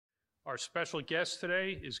Our special guest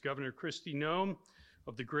today is Governor Kristi Noem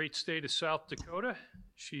of the great state of South Dakota.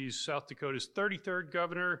 She's South Dakota's 33rd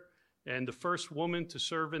governor and the first woman to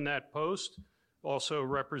serve in that post. Also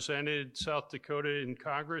represented South Dakota in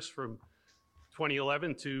Congress from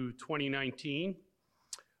 2011 to 2019.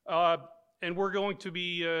 And we're going to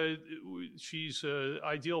be, she's an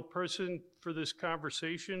ideal person for this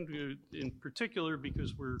conversation, in particular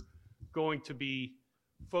because we're going to be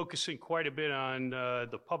focusing quite a bit on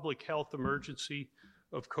the public health emergency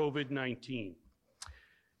of COVID-19.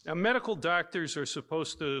 Now, medical doctors are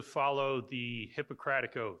supposed to follow the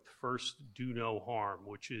Hippocratic Oath, first do no harm,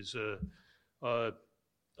 which is a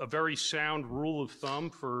very sound rule of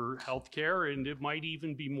thumb for healthcare, and it might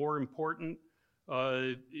even be more important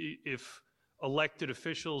if elected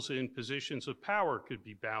officials in positions of power could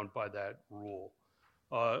be bound by that rule.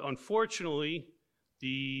 Unfortunately,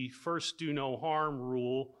 the first do no harm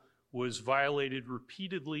rule was violated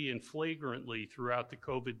repeatedly and flagrantly throughout the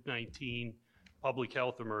COVID-19 public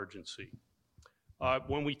health emergency.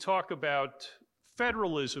 When we talk about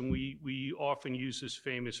federalism, we often use this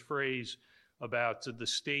famous phrase about the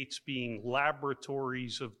states being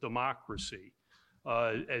laboratories of democracy,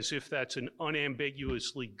 as if that's an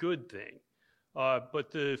unambiguously good thing. But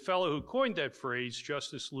the fellow who coined that phrase,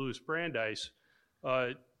 Justice Louis Brandeis,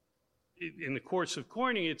 in the course of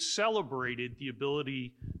coining it, celebrated the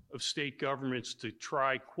ability of state governments to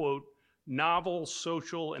try, quote, novel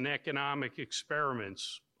social and economic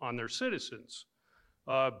experiments on their citizens.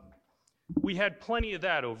 We had plenty of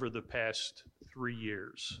that over the past 3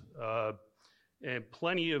 years, and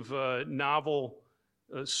plenty of novel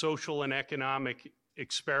social and economic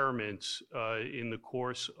experiments in the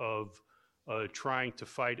course of trying to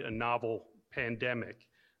fight a novel pandemic.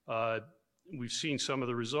 We've seen some of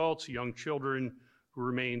the results. Young children who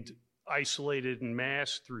remained isolated and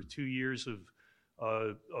masked through 2 years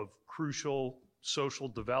of crucial social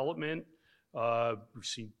development. We've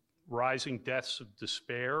seen rising deaths of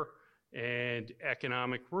despair and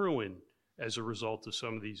economic ruin as a result of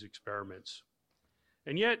some of these experiments.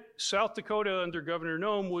 And yet, South Dakota under Governor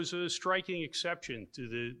Noem was a striking exception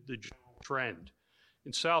to the general trend.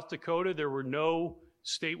 In South Dakota, there were no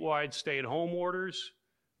statewide stay-at-home orders,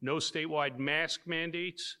 no statewide mask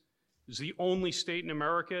mandates. It was the only state in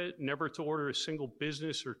America never to order a single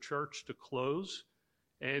business or church to close.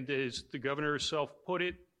 And as the governor herself put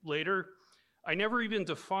it later, I never even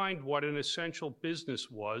defined what an essential business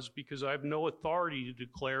was because I have no authority to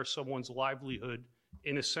declare someone's livelihood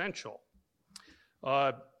inessential.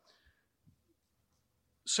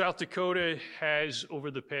 South Dakota has,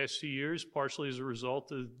 over the past 2 years, partially as a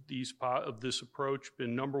result of this approach,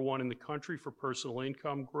 been #1 in the country for personal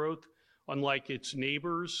income growth. Unlike its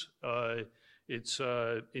neighbors, it's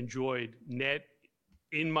enjoyed net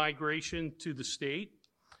in-migration to the state.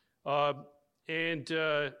 And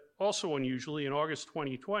also unusually, in August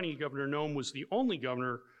 2020, Governor Noem was the only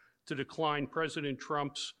governor to decline President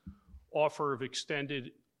Trump's offer of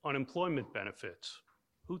extended unemployment benefits.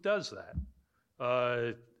 Who does that?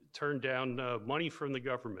 Turned down money from the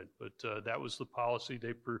government, but that was the policy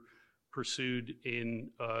they pursued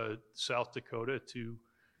in South Dakota to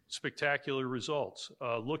spectacular results.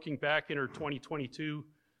 Looking back in her 2022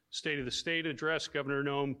 State of the State address, Governor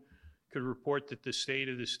Noem could report that the state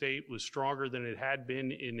of the state was stronger than it had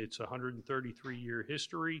been in its 133-year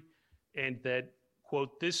history, and that,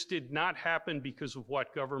 quote, this did not happen because of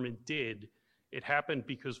what government did, it happened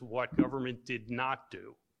because of what government did not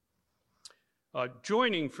do.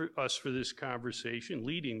 Joining us for this conversation,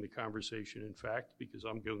 leading the conversation, in fact, because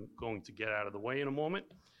I'm going to get out of the way in a moment,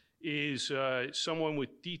 is someone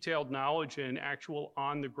with detailed knowledge and actual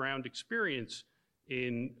on-the-ground experience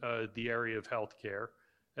in the area of healthcare.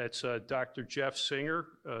 That's Dr. Jeff Singer,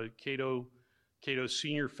 Cato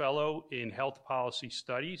Senior Fellow in Health Policy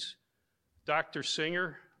Studies. Dr.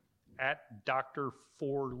 Singer, at Dr.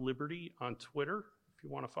 for Liberty on Twitter, if you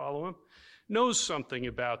want to follow him, knows something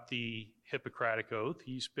about the Hippocratic Oath.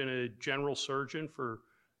 He's been a general surgeon for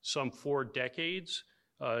some 4 decades.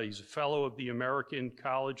 He's a fellow of the American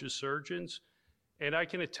College of Surgeons, and I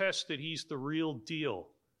can attest that he's the real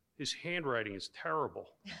deal. His handwriting is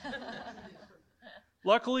terrible.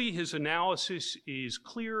 Luckily, his analysis is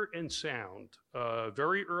clear and sound.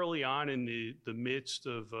 Very early on in the midst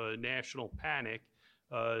of national panic,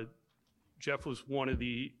 Jeff was one of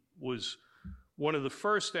the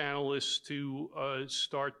first analysts to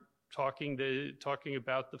start talking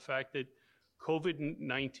about the fact that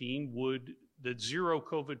that zero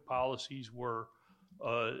COVID policies were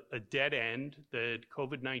a dead end, that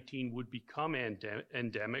COVID-19 would become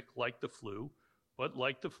endemic like the flu, but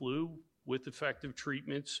like the flu, with effective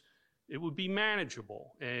treatments, it would be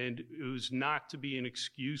manageable, and it was not to be an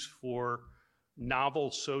excuse for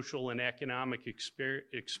novel social and economic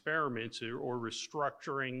experiments or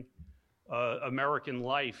restructuring American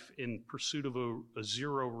life in pursuit of a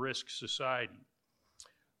zero-risk society.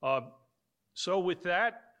 So with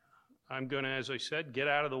that, I'm going to, as I said, get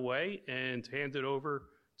out of the way and hand it over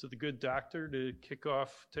to the good doctor to kick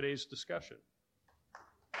off today's discussion.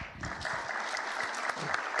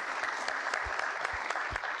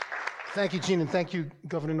 Thank you, Gene, and thank you,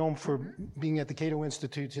 Governor Noem, for being at the Cato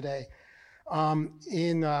Institute today.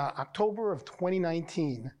 In October of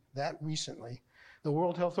 2019, that recently, the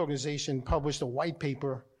World Health Organization published a white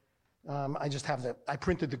paper. I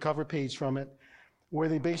printed the cover page from it, where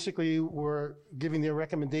they basically were giving their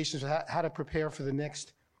recommendations on how to prepare for the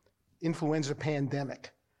next influenza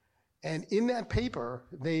pandemic. And in that paper,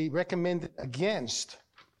 they recommended against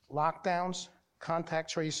lockdowns, contact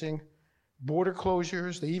tracing, border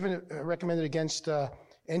closures. They even recommended against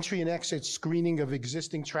entry and exit screening of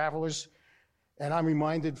existing travelers. And I'm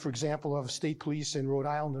reminded, for example, of state police in Rhode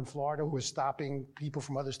Island and Florida who are stopping people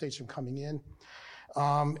from other states from coming in.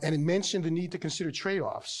 And it mentioned the need to consider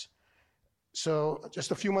trade-offs. So just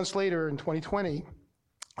a few months later in 2020,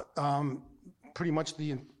 pretty much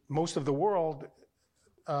most of the world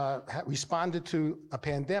responded to a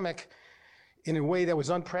pandemic in a way that was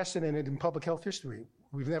unprecedented in public health history.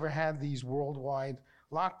 We've never had these worldwide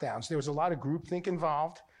lockdowns. There was a lot of groupthink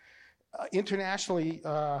involved. Internationally,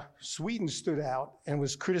 Sweden stood out and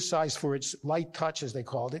was criticized for its light touch, as they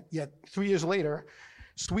called it. Yet 3 years later,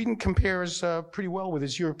 Sweden compares pretty well with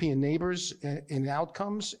its European neighbors in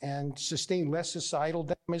outcomes and sustained less societal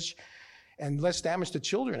damage and less damage to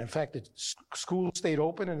children. In fact, schools stayed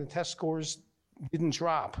open and the test scores didn't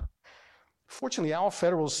drop. Fortunately, our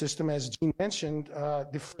federal system, as Gene mentioned,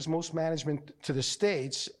 defers most management to the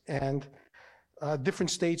states, and different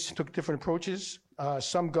states took different approaches.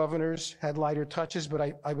 Some governors had lighter touches, but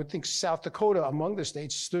I would think South Dakota among the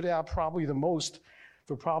states stood out probably the most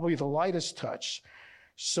for probably the lightest touch.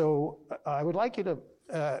 So I would like you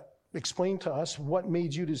to explain to us what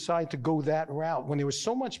made you decide to go that route when there was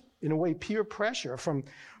so much, in a way, peer pressure from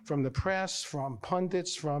the press, from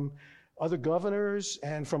pundits, from other governors,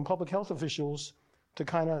 and from public health officials to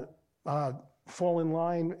kind of fall in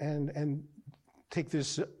line and take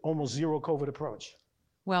this almost zero COVID approach.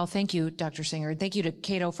 Well, thank you, Dr. Singer. Thank you to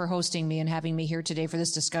Cato for hosting me and having me here today for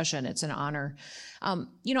this discussion. It's an honor.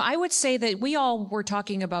 I would say that we all were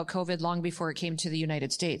talking about COVID long before it came to the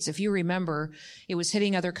United States. If you remember, it was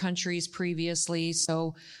hitting other countries previously.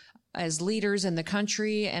 So as leaders in the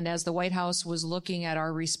country and as the White House was looking at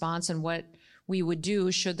our response and what we would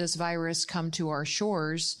do should this virus come to our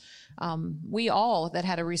shores, we all that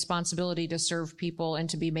had a responsibility to serve people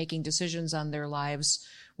and to be making decisions on their lives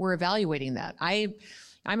were evaluating that.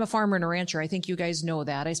 I'm a farmer and a rancher. I think you guys know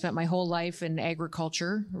that. I spent my whole life in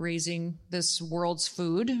agriculture, raising this world's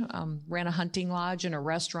food, ran a hunting lodge and a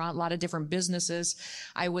restaurant, a lot of different businesses.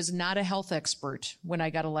 I was not a health expert when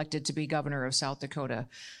I got elected to be governor of South Dakota.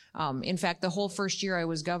 In fact, the whole first year I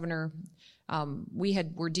was governor,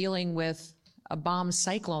 were dealing with a bomb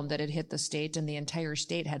cyclone that had hit the state, and the entire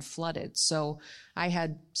state had flooded. So I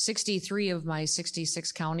had 63 of my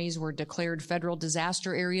 66 counties were declared federal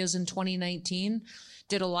disaster areas in 2019.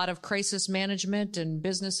 Did a lot of crisis management and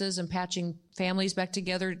businesses and patching families back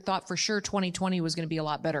together. Thought for sure 2020 was going to be a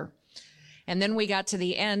lot better. And then we got to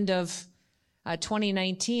the end of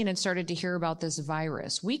 2019 and started to hear about this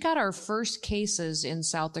virus. We got our first cases in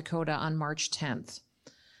South Dakota on March 10th.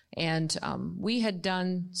 And we had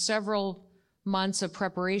done several months of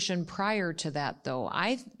preparation prior to that, though.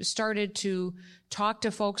 I started to talk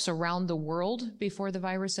to folks around the world before the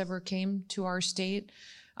virus ever came to our state,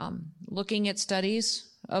 looking at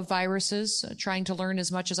studies of viruses, trying to learn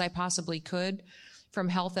as much as I possibly could from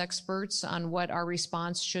health experts on what our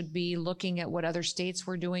response should be, looking at what other states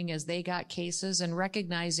were doing as they got cases, and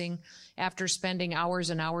recognizing, after spending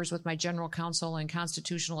hours and hours with my general counsel and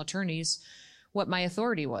constitutional attorneys, what my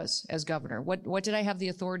authority was as governor. What did I have the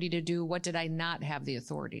authority to do? What did I not have the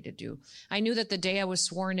authority to do? I knew that the day I was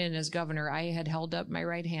sworn in as governor, I had held up my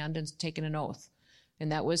right hand and taken an oath. And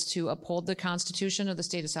that was to uphold the Constitution of the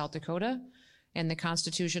state of South Dakota and the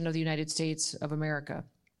Constitution of the United States of America.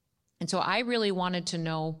 And so I really wanted to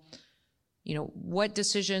know, what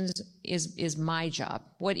decisions is my job?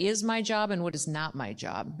 What is my job and what is not my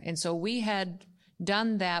job? And so we had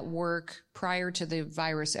done that work prior to the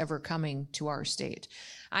virus ever coming to our state.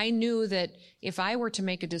 I knew that if I were to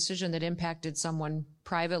make a decision that impacted someone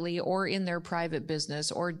privately or in their private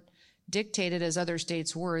business, or dictated, as other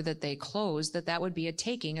states were, that they closed, that would be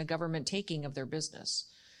a government taking of their business.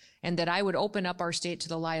 and that I would open up our state to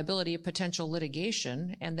the liability of potential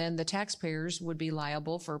litigation, and then the taxpayers would be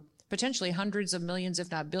liable for potentially hundreds of millions,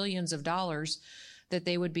 if not billions of dollars that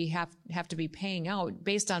they would have to be paying out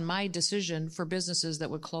based on my decision for businesses that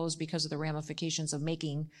would close because of the ramifications of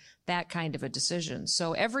making that kind of a decision.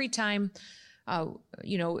 So every time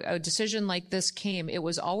a decision like this came, it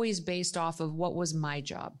was always based off of what was my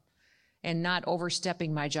job and not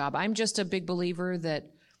overstepping my job. I'm just a big believer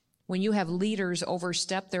that when you have leaders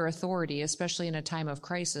overstep their authority, especially in a time of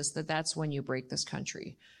crisis, that's when you break this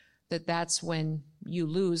country. That's when you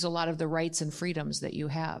lose a lot of the rights and freedoms that you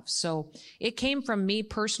have. So it came from me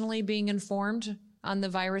personally being informed on the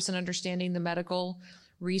virus and understanding the medical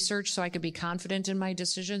research so I could be confident in my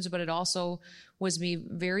decisions, but it also was me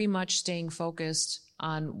very much staying focused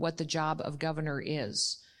on what the job of governor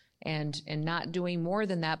is and not doing more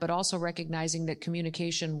than that, but also recognizing that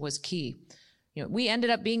communication was key. We ended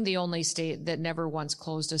up being the only state that never once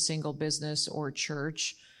closed a single business or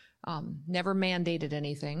church, never mandated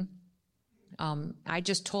anything. I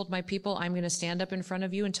just told my people, I'm going to stand up in front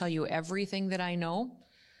of you and tell you everything that I know,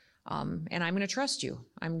 and I'm going to trust you.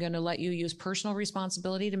 I'm going to let you use personal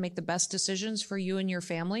responsibility to make the best decisions for you and your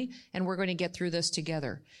family, and we're going to get through this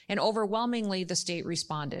together. And overwhelmingly, the state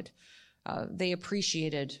responded. They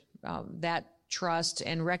appreciated that trust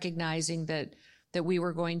and recognizing that we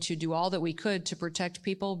were going to do all that we could to protect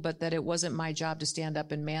people, but that it wasn't my job to stand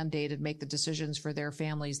up and mandate and make the decisions for their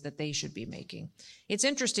families that they should be making. It's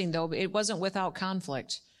interesting, though, it wasn't without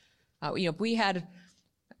conflict. We had,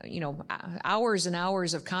 hours and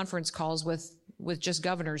hours of conference calls with just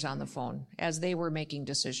governors on the phone as they were making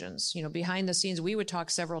decisions. Behind the scenes, we would talk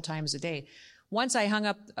several times a day. Once I hung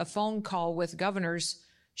up a phone call with governors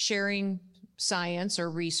sharing science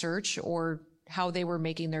or research or how they were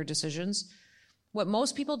making their decisions, what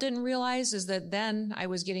most people didn't realize is that then I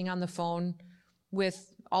was getting on the phone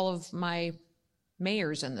with all of my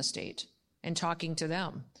mayors in the state and talking to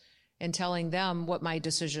them and telling them what my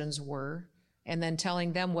decisions were and then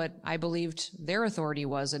telling them what I believed their authority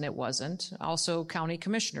was and it wasn't. Also county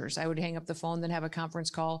commissioners. I would hang up the phone, then have a conference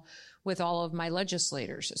call with all of my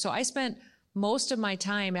legislators. So I spent most of my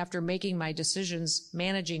time after making my decisions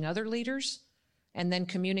managing other leaders and then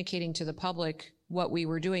communicating to the public what we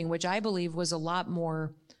were doing, which I believe was a lot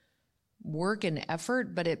more work and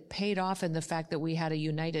effort, but it paid off in the fact that we had a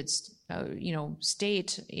united,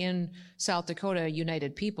 state in South Dakota,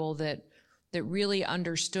 united people that really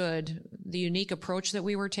understood the unique approach that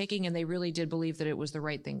we were taking, and they really did believe that it was the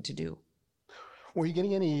right thing to do. Were you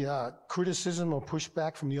getting any criticism or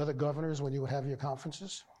pushback from the other governors when you would have your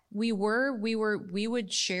conferences? We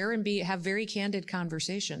would share and have very candid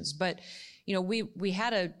conversations, but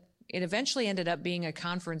it eventually ended up being a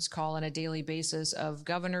conference call on a daily basis of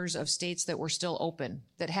governors of states that were still open,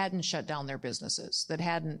 that hadn't shut down their businesses, that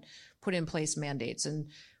hadn't put in place mandates. And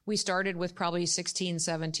we started with probably 16,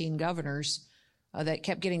 17 governors that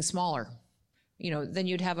kept getting smaller. Then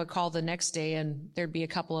you'd have a call the next day and there'd be a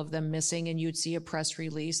couple of them missing, and you'd see a press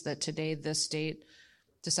release that today this state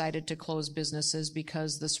decided to close businesses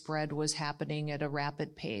because the spread was happening at a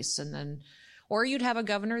rapid pace. Or you'd have a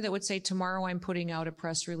governor that would say, tomorrow I'm putting out a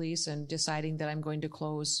press release and deciding that I'm going to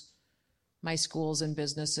close my schools and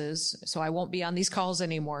businesses, so I won't be on these calls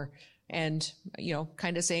anymore. And,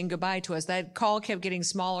 kind of saying goodbye to us. That call kept getting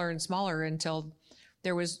smaller and smaller until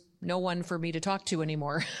there was no one for me to talk to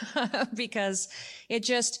anymore because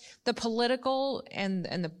the political and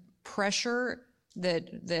the pressure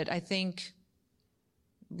that I think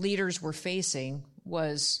leaders were facing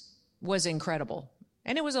was incredible.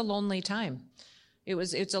 And it was a lonely time.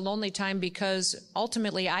 It's a lonely time because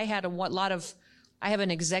ultimately I have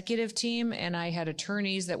an executive team and I had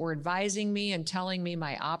attorneys that were advising me and telling me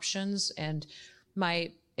my options, and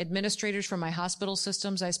my administrators from my hospital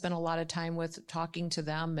systems, I spent a lot of time with talking to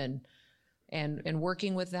them and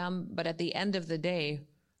working with them. But at the end of the day,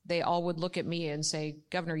 they all would look at me and say,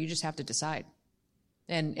 Governor, you just have to decide.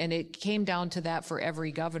 And it came down to that for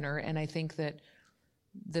every governor. And I think that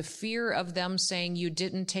the fear of them saying you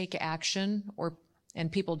didn't take action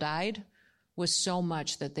and people died was so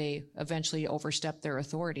much that they eventually overstepped their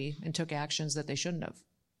authority and took actions that they shouldn't have.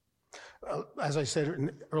 As I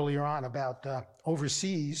said earlier on about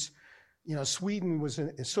overseas, Sweden was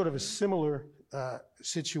in sort of a similar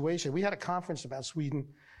situation. We had a conference about Sweden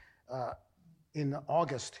in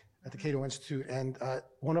August at the Cato Institute, and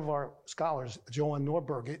one of our scholars, Johan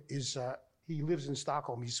Norberg, he lives in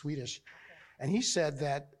Stockholm. He's Swedish. And he said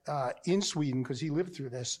that in Sweden, because he lived through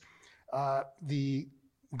this, the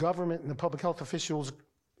government and the public health officials,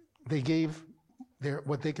 they gave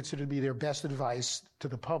what they considered to be their best advice to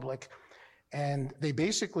the public. And they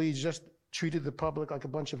basically just treated the public like a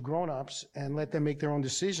bunch of grown-ups and let them make their own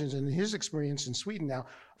decisions. And his experience in Sweden now,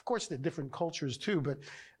 of course, they're different cultures too, but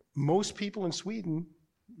most people in Sweden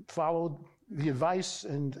followed the advice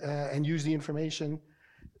and used the information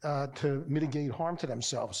to mitigate harm to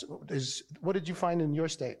themselves. What did you find in your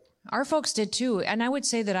state? Our folks did too. And I would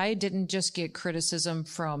say that I didn't just get criticism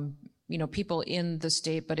from, people in the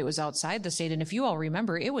state, but it was outside the state. And if you all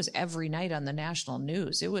remember, it was every night on the national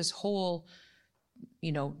news. It was whole,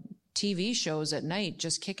 TV shows at night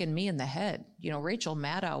just kicking me in the head. Rachel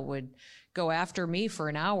Maddow would go after me for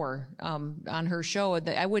an hour on her show.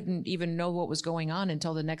 I wouldn't even know what was going on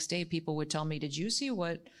until the next day. People would tell me, did you see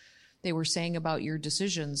what they were saying about your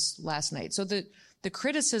decisions last night? So the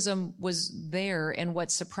criticism was there, and what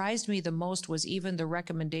surprised me the most was even the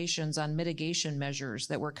recommendations on mitigation measures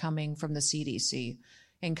that were coming from the CDC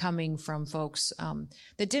and coming from folks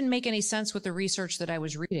that didn't make any sense with the research that I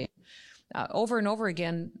was reading. Over and over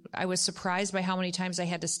again, I was surprised by how many times I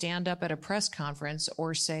had to stand up at a press conference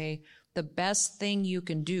or say, the best thing you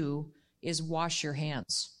can do is wash your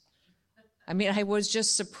hands. I mean, I was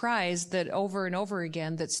just surprised that over and over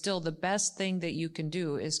again, that still the best thing that you can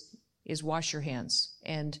do is wash your hands.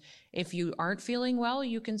 And if you aren't feeling well,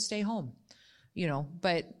 you can stay home,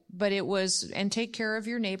 but it was, and take care of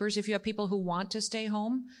your neighbors. If you have people who want to stay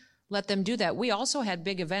home, let them do that. We also had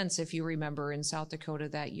big events, if you remember, in South Dakota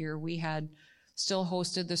that year. We had still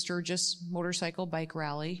hosted the Sturgis Motorcycle Bike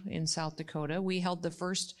Rally in South Dakota. We held the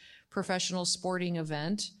first professional sporting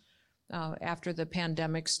event after the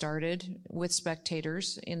pandemic started with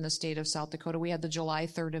spectators in the state of South Dakota. We had the July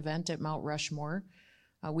 3rd event at Mount Rushmore.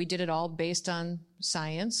 We did it all based on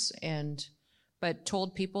science, but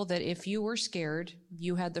told people that if you were scared,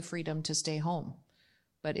 you had the freedom to stay home.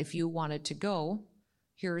 But if you wanted to go,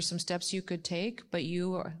 here are some steps you could take, but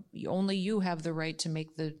only you have the right to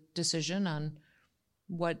make the decision on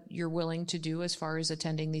what you're willing to do as far as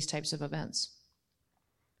attending these types of events.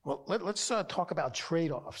 Well, let's talk about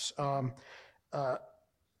trade-offs.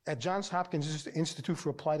 At Johns Hopkins Institute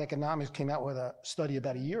for Applied Economics came out with a study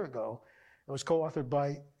about a year ago. It was co-authored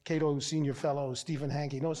by Cato Senior Fellow Stephen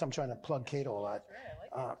Hanke. Notice I'm trying to plug Cato a lot.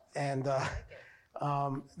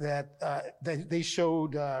 That they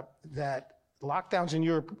showed that lockdowns in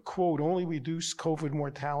Europe, quote, only reduced COVID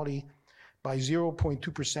mortality by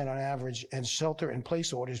 0.2% on average, and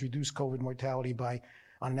shelter-in-place orders reduced COVID mortality by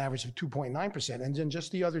on an average of 2.9%. And then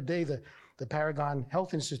just the other day, the Paragon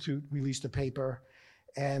Health Institute released a paper,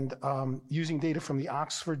 and using data from the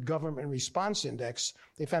Oxford Government Response Index,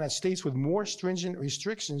 they found that states with more stringent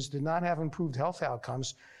restrictions did not have improved health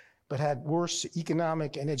outcomes, but had worse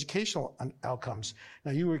economic and educational outcomes.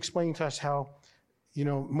 Now, you were explaining to us how,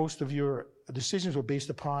 most of your decisions were based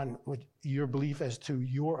upon your belief as to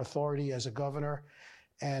your authority as a governor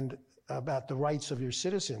and about the rights of your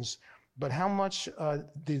citizens. But how much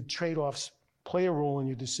did trade-offs play a role in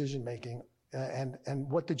your decision-making, and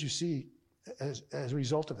what did you see as a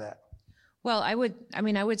result of that? Well, I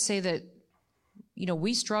would say that,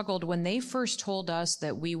 we struggled when they first told us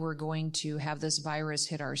that we were going to have this virus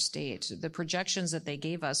hit our state. The projections that they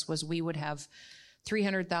gave us was we would have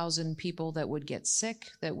 300,000 people that would get sick,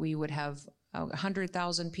 that we would have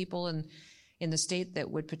 100,000 people in the state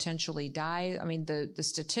that would potentially die. I mean, the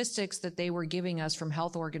statistics that they were giving us from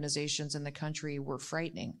health organizations in the country were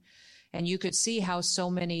frightening. And you could see how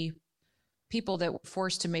so many people that were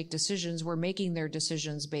forced to make decisions were making their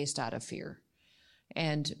decisions based out of fear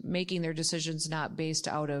and making their decisions not based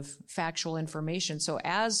out of factual information. So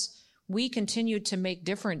as we continued to make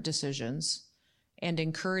different decisions and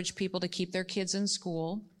encourage people to keep their kids in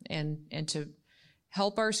school and to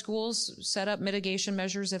help our schools set up mitigation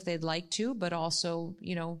measures if they'd like to, but also,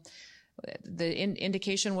 the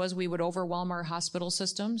indication was we would overwhelm our hospital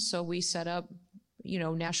systems. So we set up,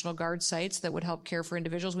 National Guard sites that would help care for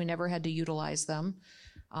individuals. We never had to utilize them.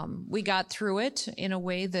 We got through it in a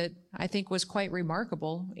way that I think was quite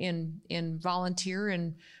remarkable in volunteer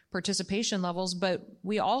and participation levels. But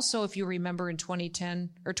we also, if you remember, in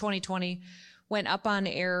 2010 or 2020, went up on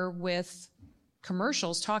air with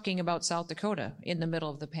commercials talking about South Dakota in the middle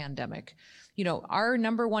of the pandemic. Our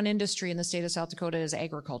number one industry in the state of South Dakota is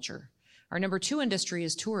agriculture. Our number two industry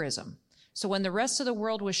is tourism. So when the rest of the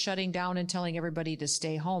world was shutting down and telling everybody to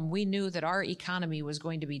stay home, we knew that our economy was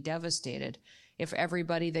going to be devastated if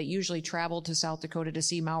everybody that usually traveled to South Dakota to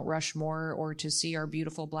see Mount Rushmore or to see our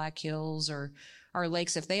beautiful Black Hills or our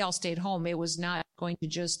lakes, if they all stayed home, it was not going to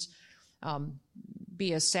just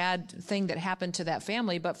be a sad thing that happened to that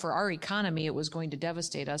family, but for our economy, it was going to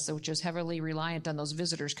devastate us, which is heavily reliant on those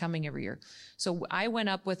visitors coming every year. So I went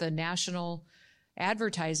up with a national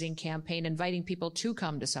advertising campaign inviting people to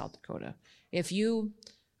come to South Dakota. If you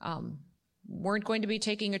weren't going to be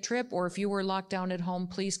taking a trip, or if you were locked down at home,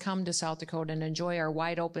 please come to South Dakota and enjoy our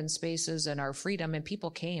wide open spaces and our freedom. And people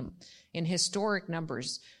came in historic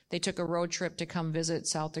numbers. They took a road trip to come visit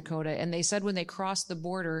South Dakota. And they said when they crossed the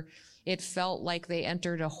border, it felt like they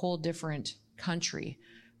entered a whole different country,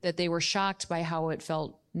 that they were shocked by how it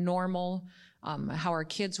felt normal, how our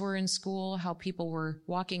kids were in school, how people were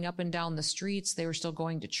walking up and down the streets. They were still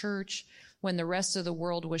going to church. When the rest of the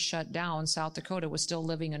world was shut down, South Dakota was still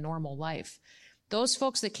living a normal life. Those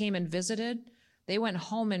folks that came and visited, they went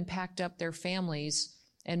home and packed up their families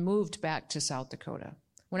and moved back to South Dakota.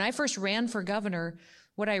 When I first ran for governor,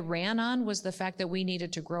 what I ran on was the fact that we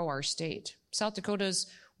needed to grow our state. South Dakota's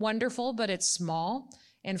wonderful, but it's small.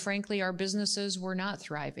 And frankly, our businesses were not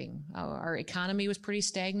thriving. Our economy was pretty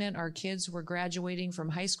stagnant. Our kids were graduating from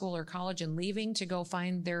high school or college and leaving to go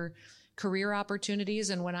find their career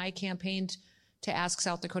opportunities. And when I campaigned to ask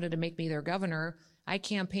South Dakota to make me their governor, I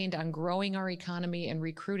campaigned on growing our economy and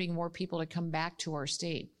recruiting more people to come back to our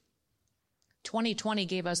state. 2020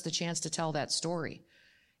 gave us the chance to tell that story.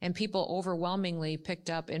 And people overwhelmingly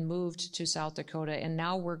picked up and moved to South Dakota. And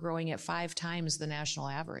now we're growing at 5 times the national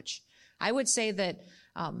average. I would say that,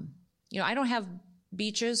 I don't have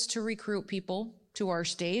beaches to recruit people to our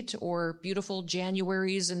state or beautiful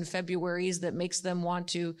Januaries and Februaries that makes them want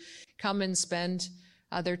to come and spend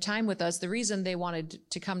their time with us. The reason they wanted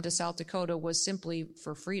to come to South Dakota was simply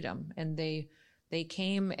for freedom. And they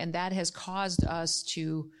came, and that has caused us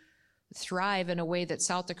to thrive in a way that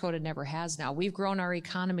South Dakota never has now. We've grown our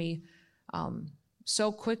economy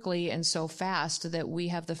so quickly and so fast that we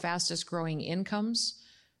have the fastest growing incomes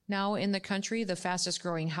now in the country, the fastest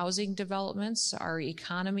growing housing developments. Our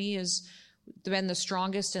economy has been the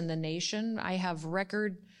strongest in the nation. I have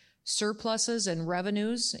record surpluses and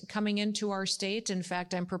revenues coming into our state. In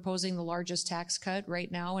fact, I'm proposing the largest tax cut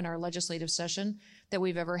right now in our legislative session that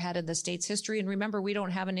we've ever had in the state's history. And remember, we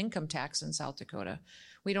don't have an income tax in South Dakota.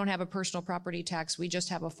 We don't have a personal property tax. We just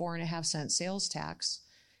have a 4.5-cent sales tax.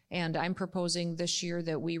 And I'm proposing this year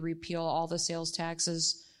that we repeal all the sales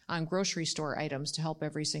taxes on grocery store items to help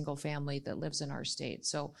every single family that lives in our state.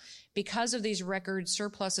 So because of these record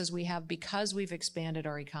surpluses we have, because we've expanded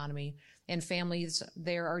our economy and families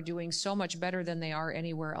there are doing so much better than they are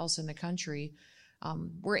anywhere else in the country,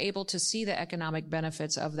 we're able to see the economic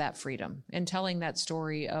benefits of that freedom and telling that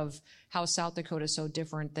story of how South Dakota is so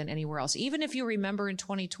different than anywhere else. Even if you remember in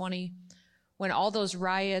 2020, when all those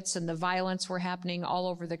riots and the violence were happening all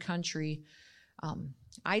over the country,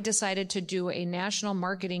 I decided to do a national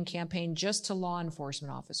marketing campaign just to law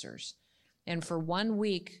enforcement officers. And for 1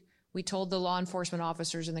 week, we told the law enforcement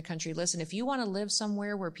officers in the country, listen, if you want to live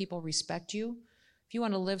somewhere where people respect you, if you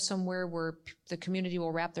want to live somewhere where the community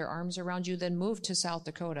will wrap their arms around you, then move to South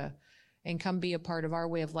Dakota and come be a part of our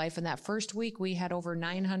way of life. And that first week, we had over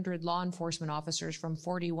 900 law enforcement officers from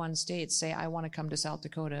 41 states say, I want to come to South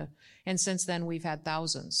Dakota. And since then, we've had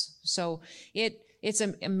thousands. So it's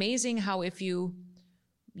amazing how if you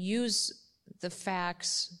use the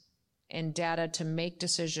facts and data to make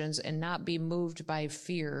decisions and not be moved by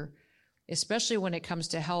fear, especially when it comes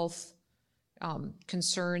to health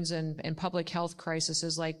concerns and public health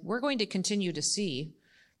crises, like we're going to continue to see.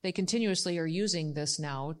 They continuously are using this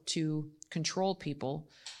now to control people.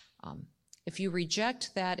 If you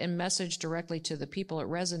reject that and message directly to the people, it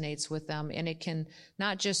resonates with them, and it can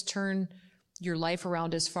not just turn your life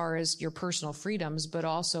around as far as your personal freedoms, but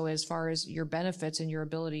also as far as your benefits and your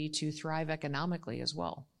ability to thrive economically as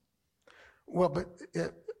well. Well, but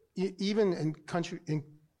even in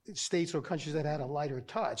states or countries that had a lighter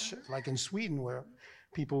touch, like in Sweden, where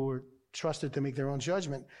people were trusted to make their own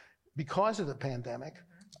judgment, because of the pandemic,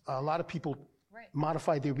 a lot of people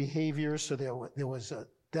modified their behaviors. So there was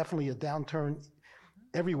definitely a downturn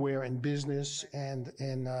everywhere in business and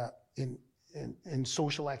in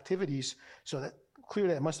social activities. So that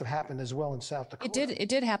clearly that must have happened as well in South Dakota. It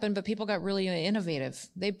did happen, but people got really innovative.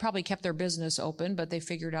 They probably kept their business open, but they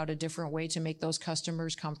figured out a different way to make those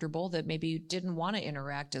customers comfortable that maybe didn't want to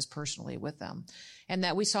interact as personally with them. And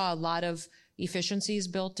that we saw a lot of efficiencies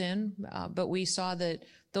built in, but we saw that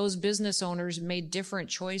those business owners made different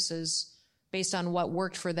choices based on what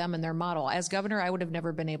worked for them and their model. As governor, I would have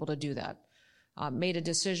never been able to do that. Made a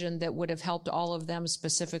decision that would have helped all of them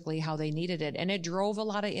specifically how they needed it. And it drove a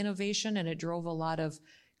lot of innovation, and it drove a lot of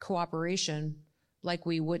cooperation like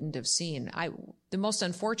we wouldn't have seen. The most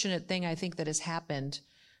unfortunate thing I think that has happened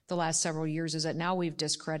the last several years is that now we've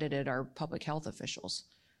discredited our public health officials.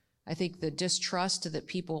 I think the distrust that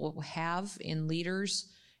people have in leaders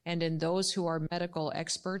and in those who are medical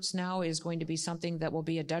experts now is going to be something that will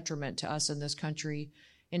be a detriment to us in this country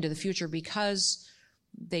into the future, because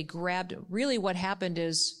they grabbed, really what happened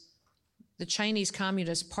is the Chinese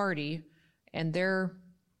Communist Party and their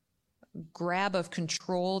grab of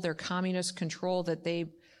control, their communist control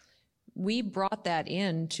we brought that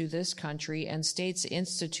into this country, and states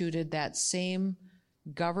instituted that same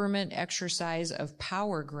government exercise of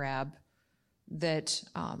power grab that,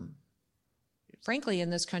 frankly, in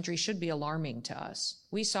this country should be alarming to us.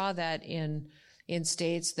 We saw that in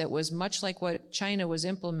states that was much like what China was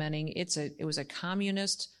implementing. It was a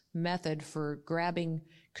communist method for grabbing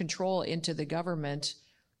control into the government.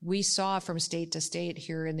 We saw from state to state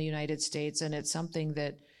here in the United States, and it's something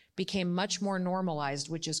that became much more normalized,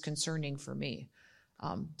 which is concerning for me.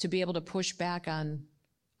 To be able to push back on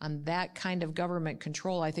that kind of government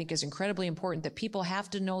control, I think is incredibly important, that people have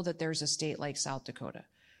to know that there's a state like South Dakota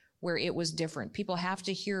where it was different. People have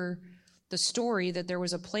to hear the story that there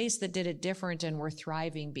was a place that did it different and we're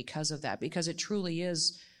thriving because of that, because it truly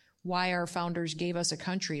is why our founders gave us a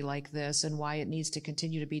country like this and why it needs to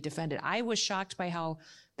continue to be defended. I was shocked by how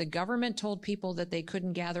the government told people that they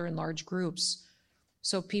couldn't gather in large groups,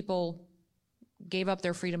 so people gave up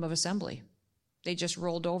their freedom of assembly. They just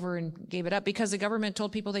rolled over and gave it up because the government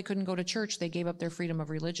told people they couldn't go to church. They gave up their freedom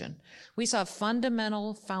of religion. We saw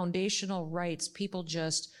fundamental, foundational rights people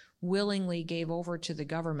just willingly gave over to the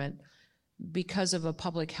government because of a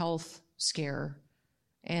public health scare,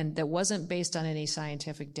 and that wasn't based on any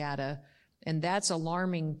scientific data. And that's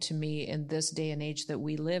alarming to me in this day and age that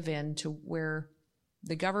we live in, to where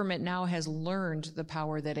the government now has learned the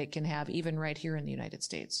power that it can have, even right here in the United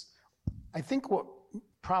States. I think what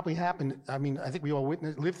probably happened, I mean, I think we all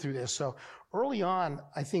lived through this. So early on,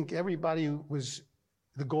 I think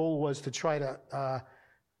the goal was to try to,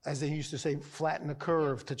 as they used to say, flatten the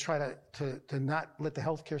curve, to try to not let the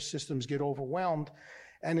healthcare systems get overwhelmed.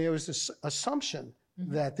 And there was this assumption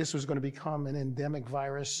that this was going to become an endemic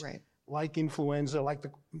virus, Right. like influenza, like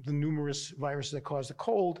the numerous viruses that cause the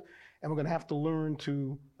cold. And we're going to have to learn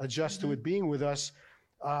to adjust to it being with us.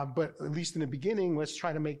 But at least in the beginning, let's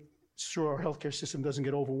try to make sure our healthcare system doesn't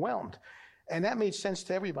get overwhelmed. And that made sense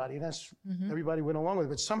to everybody. And that's everybody went along with it.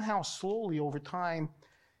 But somehow, slowly over time,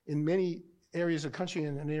 in many areas of the country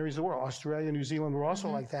and areas of the world, Australia, New Zealand were also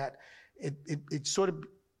like that, it sort of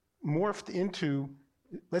morphed into,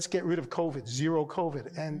 let's get rid of COVID, zero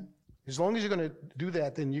COVID. And as long as you're going to do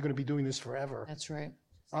that, then you're going to be doing this forever. That's right.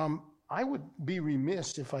 I would be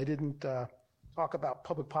remiss if I didn't talk about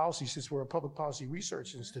public policy, since we're a public policy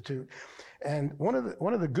research institute. And one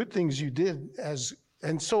of the good things you did,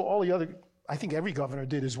 and so all the other, I think every governor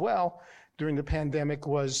did as well during the pandemic,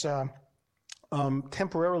 was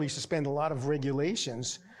temporarily suspend a lot of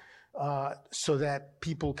regulations so that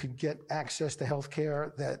people could get access to health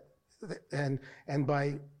care. And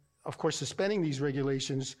by, of course, suspending these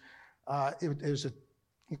regulations, it was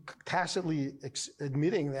tacitly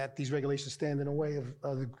admitting that these regulations stand in the way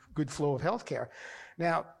of the good flow of health care.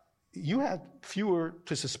 Now, you had fewer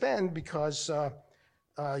to suspend because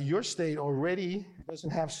your state already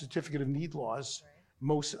doesn't have certificate of need laws.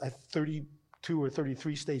 Most 32 or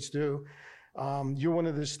 33 states do. You're one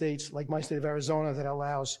of the states, like my state of Arizona, that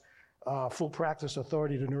allows full practice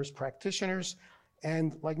authority to nurse practitioners.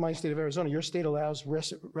 And like my state of Arizona, your state allows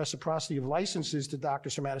reciprocity of licenses to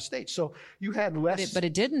doctors from out of state. So you had less. But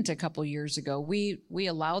it didn't a couple years ago. We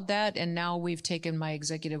allowed that, and now we've taken my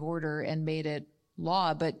executive order and made it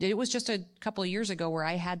law. But it was just a couple of years ago where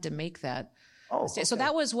I had to make that. Oh, okay. So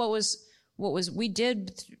that was what was we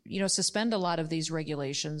did, suspend a lot of these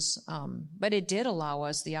regulations, but it did allow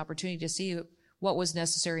us the opportunity to see what was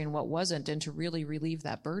necessary and what wasn't, and to really relieve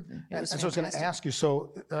that burden. And so I was going to ask you,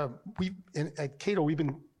 so at Cato, we've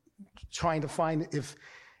been trying to find if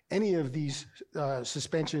any of these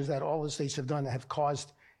suspensions that all the states have done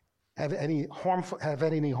have any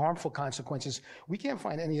harmful consequences. We can't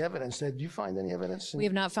find any evidence. Did you find any evidence? We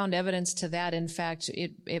have not found evidence to that. In fact,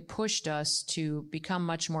 it pushed us to become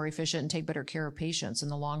much more efficient and take better care of patients in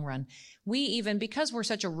the long run. Because we're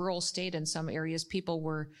such a rural state in some areas, people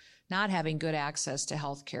were not having good access to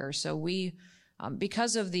health care. So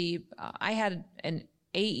because of I had an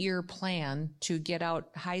 8-year plan to get out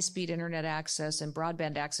high-speed internet access and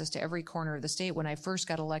broadband access to every corner of the state when I first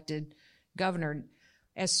got elected governor.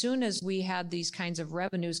 As soon as we had these kinds of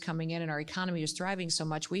revenues coming in and our economy was thriving so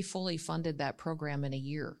much, we fully funded that program in a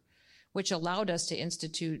year, which allowed us to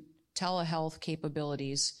institute telehealth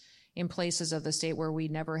capabilities in places of the state where we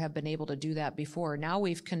never have been able to do that before. Now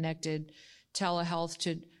we've connected telehealth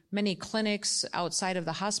to many clinics outside of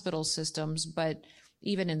the hospital systems, but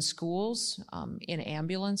even in schools, in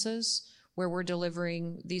ambulances, where we're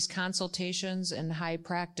delivering these consultations and high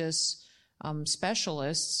practice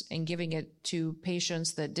specialists and giving it to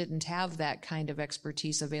patients that didn't have that kind of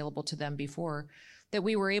expertise available to them before. that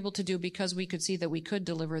we were able to do because we could see that we could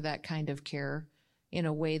deliver that kind of care in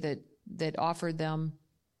a way that offered them,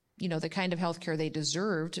 the kind of health care they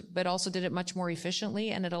deserved, but also did it much more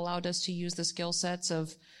efficiently. And it allowed us to use the skill sets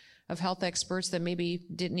of health experts that maybe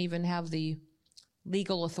didn't even have the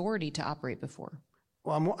legal authority to operate before.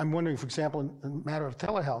 Well, I'm wondering, for example, in the matter of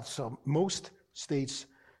telehealth, so most states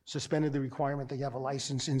suspended the requirement that you have a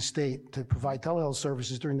license in state to provide telehealth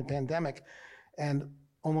services during the pandemic, and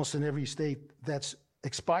almost in every state that's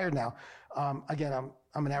expired now. Again,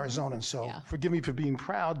 I'm an Arizonan, so forgive me for being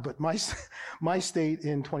proud, but my state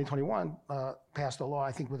in 2021 passed a law.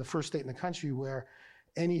 I think we're the first state in the country where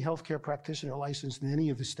any healthcare practitioner licensed in any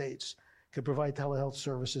of the states could provide telehealth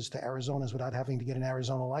services to Arizonans without having to get an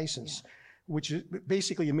Arizona license, which is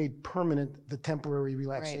basically it made permanent the temporary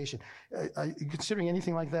relaxation. Right. Are you considering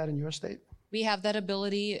anything like that in your state? We have that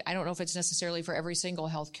ability. I don't know if it's necessarily for every single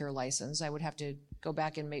healthcare license. I would have to go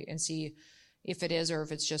back and see if it is or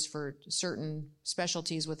if it's just for certain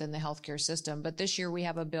specialties within the healthcare system. But this year we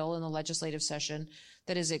have a bill in the legislative session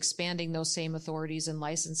that is expanding those same authorities and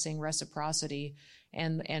licensing reciprocity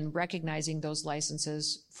and recognizing those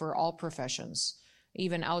licenses for all professions,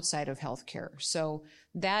 even outside of healthcare. So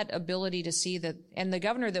that ability to see that, and the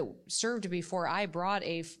governor that served before I brought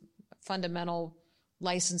a fundamental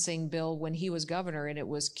licensing bill when he was governor, and it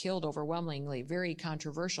was killed overwhelmingly, very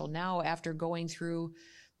controversial. Now, after going through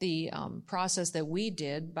the process that we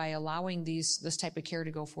did by allowing this type of care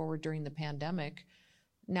to go forward during the pandemic,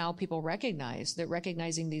 now people recognize that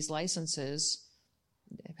recognizing these licenses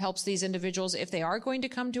helps these individuals, if they are going to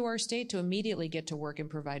come to our state, to immediately get to work and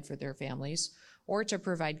provide for their families, or to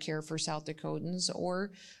provide care for South Dakotans,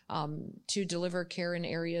 or to deliver care in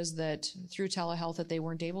areas that through telehealth that they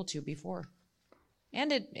weren't able to before,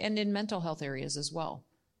 and in mental health areas as well.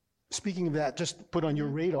 Speaking of that, just put on your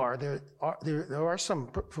radar, there are some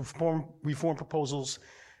reform proposals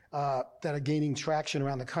that are gaining traction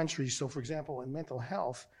around the country. So, for example, in mental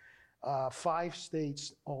health, 5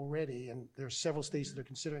 states already, and there are several states that are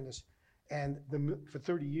considering this, and for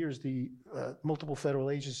 30 years, the multiple federal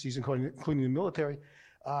agencies, including the military,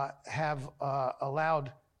 have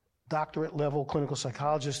allowed doctorate-level clinical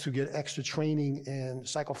psychologists who get extra training in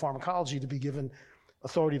psychopharmacology to be given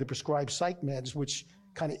authority to prescribe psych meds, which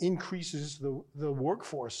kind of increases the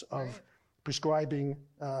workforce of prescribing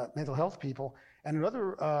mental health people. And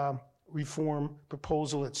another reform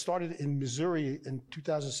proposal that started in Missouri in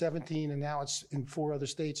 2017, and now it's in 4 other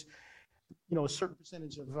states. A certain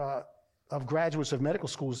percentage of graduates of medical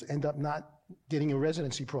schools end up not getting a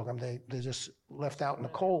residency program. They're just left out in the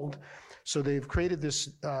cold. So they've created this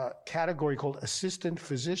category called assistant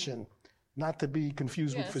physician, not to be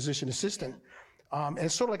confused with physician assistant. And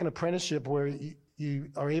it's sort of like an apprenticeship where you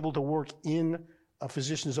are able to work in a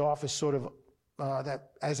physician's office sort of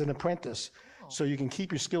that as an apprentice. So you can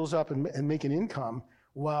keep your skills up and make an income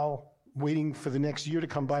while waiting for the next year to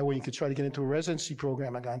come by where you could try to get into a residency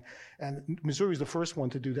program again. And Missouri is the first one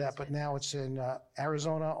to do that, but now it's in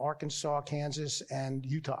Arizona, Arkansas, Kansas, and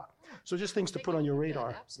Utah. So just things to put on your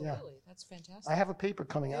radar. Absolutely. Yeah. That's fantastic. I have a paper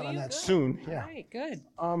coming out on that soon. Yeah. All right, good.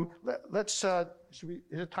 Let's, is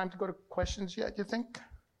it time to go to questions yet, you think?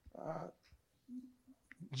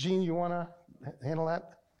 Jean, you want to handle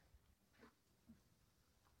that?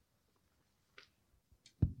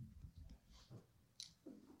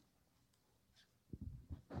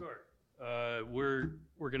 Sure.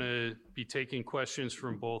 We're going to be taking questions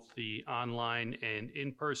from both the online and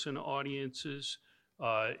in-person audiences.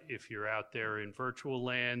 If you're out there in virtual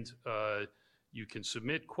land, you can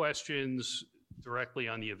submit questions directly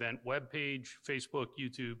on the event webpage, Facebook,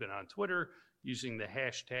 YouTube, and on Twitter using the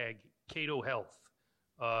hashtag CatoHealth.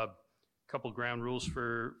 Couple ground rules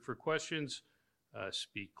for questions.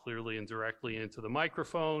 Speak clearly and directly into the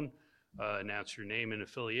microphone. Announce your name and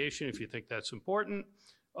affiliation if you think that's important.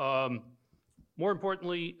 More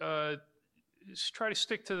importantly, just try to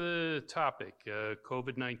stick to the topic.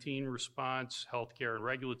 COVID-19 response, healthcare and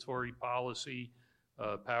regulatory policy,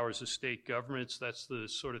 powers of state governments. That's the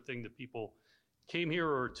sort of thing that people came here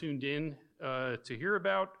or tuned in to hear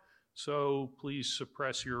about. So please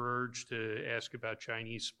suppress your urge to ask about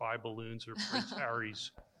Chinese spy balloons or Prince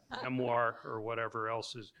Harry's memoir or whatever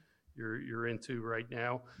else is you're into right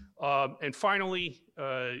now. And finally,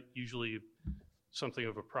 usually something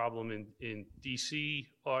of a problem in DC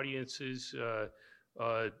audiences,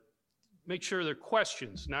 make sure they're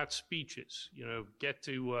questions, not speeches. Get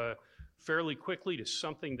to fairly quickly to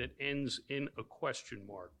something that ends in a question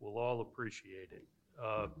mark. We'll all appreciate it.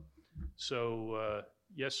 So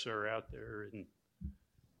yes, sir, out there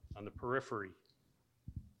on the periphery.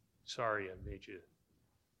 Sorry, I made you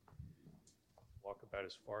walk about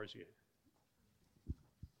as far as you.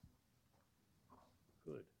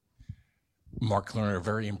 Mark Lerner,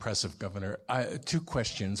 very impressive governor. Two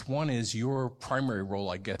questions. One is your primary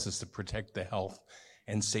role, I guess, is to protect the health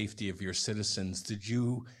and safety of your citizens. Did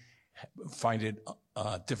you find it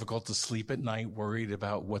difficult to sleep at night, worried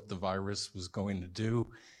about what the virus was going to do?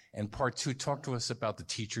 And part two, talk to us about the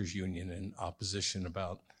teachers union and opposition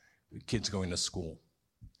about kids going to school.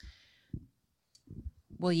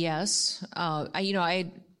 Well, yes.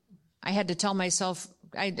 I had to tell myself,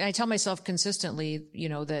 I tell myself consistently,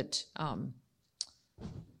 that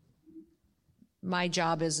my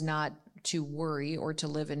job is not to worry or to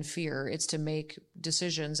live in fear. It's to make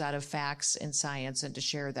decisions out of facts and science and to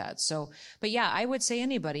share that. So, but yeah, I would say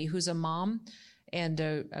anybody who's a mom and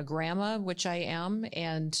a grandma, which I am,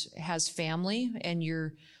 and has family, and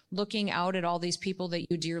you're looking out at all these people that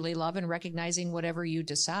you dearly love and recognizing whatever you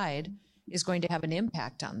decide is going to have an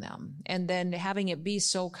impact on them. And then having it be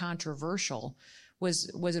so controversial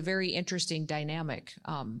was a very interesting dynamic.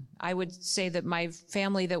 I would say that my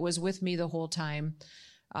family that was with me the whole time,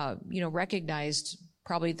 recognized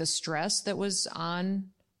probably the stress that was on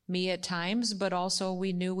me at times, but also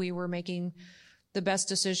we knew we were making the best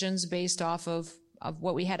decisions based off of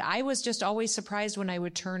what we had. I was just always surprised when I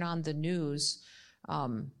would turn on the news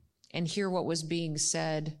and hear what was being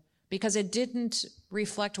said, because it didn't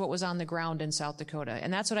reflect what was on the ground in South Dakota.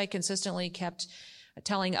 And that's what I consistently kept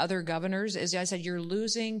telling other governors is I said, you're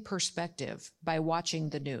losing perspective by watching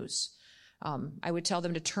the news. I would tell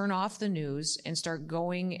them to turn off the news and start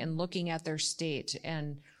going and looking at their state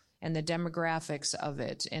and the demographics of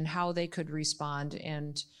it and how they could respond.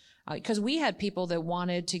 And because we had people that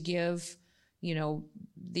wanted to give,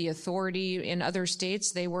 the authority in other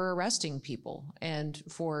states, they were arresting people and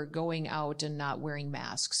for going out and not wearing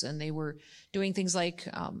masks. And they were doing things like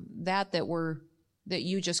that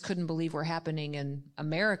you just couldn't believe were happening in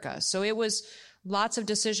America. So it was lots of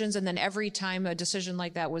decisions. And then every time a decision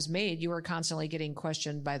like that was made, you were constantly getting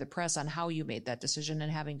questioned by the press on how you made that decision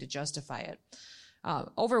and having to justify it.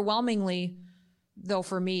 Overwhelmingly, though,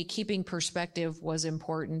 for me, keeping perspective was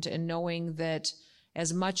important and knowing that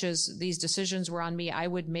as much as these decisions were on me, I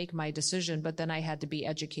would make my decision, but then I had to be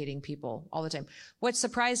educating people all the time. What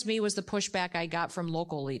surprised me was the pushback I got from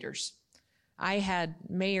local leaders. I had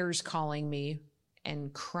mayors calling me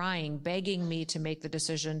and crying, begging me to make the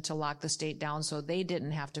decision to lock the state down so they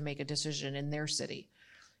didn't have to make a decision in their city.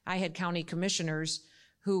 I had county commissioners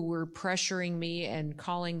who were pressuring me and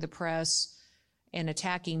calling the press and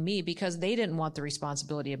attacking me because they didn't want the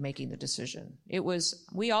responsibility of making the decision.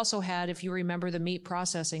 We also had, if you remember, the meat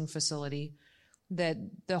processing facility that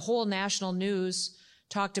the whole national news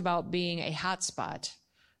talked about being a hot spot.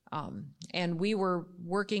 And we were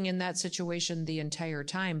working in that situation the entire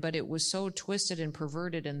time, but it was so twisted and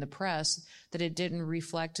perverted in the press that it didn't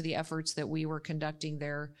reflect the efforts that we were conducting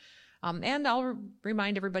there. And I'll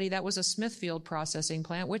remind everybody that was a Smithfield processing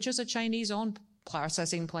plant, which is a Chinese-owned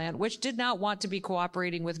processing plant, which did not want to be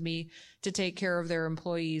cooperating with me to take care of their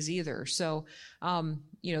employees either. So,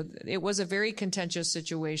 it was a very contentious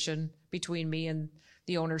situation between me and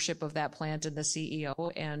the ownership of that plant and the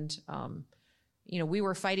CEO. And, we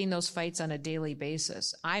were fighting those fights on a daily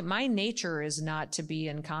basis. My nature is not to be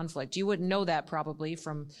in conflict. You wouldn't know that probably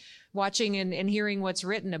from watching and hearing what's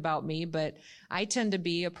written about me, but I tend to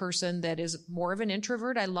be a person that is more of an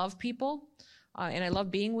introvert. I love people. And I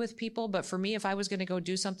love being with people. But for me, if I was going to go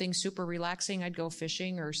do something super relaxing, I'd go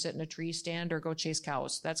fishing or sit in a tree stand or go chase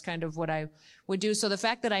cows. That's kind of what I would do. So the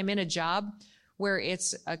fact that I'm in a job where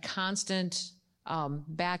it's a constant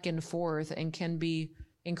back and forth and can be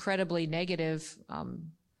incredibly negative,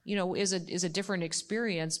 is a different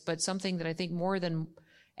experience, but something that I think more than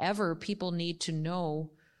ever people need to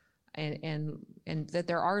know, and that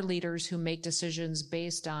there are leaders who make decisions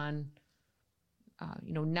based on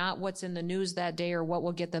not what's in the news that day or what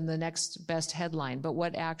will get them the next best headline, but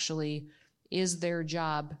what actually is their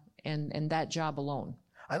job and that job alone.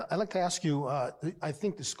 I'd like to ask you, I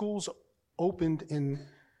think the schools opened in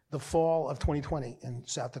the fall of 2020 in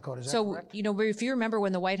South Dakota. Is that correct? If you remember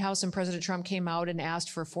when the White House and President Trump came out and asked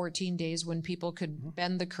for 14 days when people could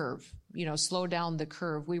bend the curve, slow down the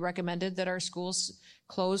curve, we recommended that our schools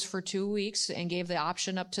close for 2 weeks and gave the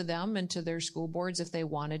option up to them and to their school boards if they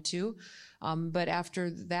wanted to. But after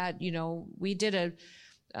that, we did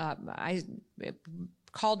I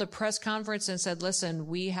called a press conference and said, listen,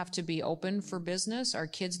 we have to be open for business. Our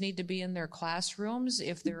kids need to be in their classrooms.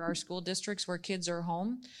 If there are school districts where kids are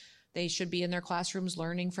home, they should be in their classrooms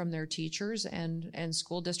learning from their teachers, and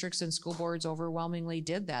school districts and school boards overwhelmingly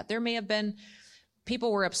did that. There may have been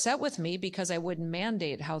people were upset with me because I wouldn't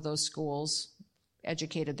mandate how those schools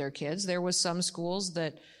educated their kids. There was some schools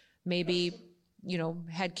that maybe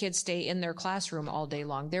had kids stay in their classroom all day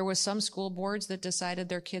long. There was some school boards that decided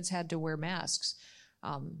their kids had to wear masks.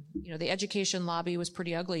 The education lobby was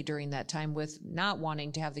pretty ugly during that time with not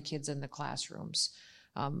wanting to have the kids in the classrooms.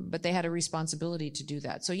 But they had a responsibility to do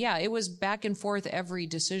that. So yeah, it was back and forth. Every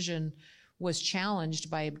decision was challenged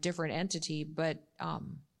by a different entity, but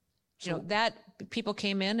that people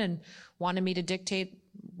came in and wanted me to dictate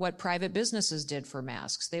what private businesses did for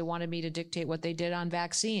masks. They wanted me to dictate what they did on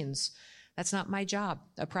vaccines. That's not my job.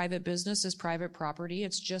 A private business is private property.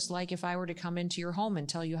 It's just like if I were to come into your home and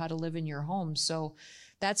tell you how to live in your home. So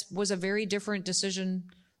that was a very different decision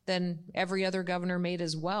than every other governor made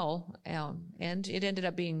as well. And it ended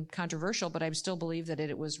up being controversial, but I still believe that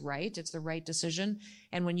it was right. It's the right decision.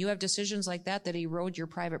 And when you have decisions like that erode your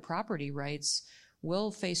private property rights,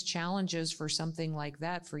 we'll face challenges for something like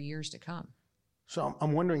that for years to come. So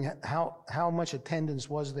I'm wondering how much attendance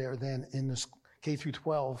was there then in the K through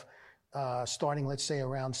 12 starting, let's say,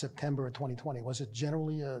 around September of 2020? Was it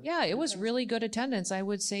generally Yeah, it was really good attendance. I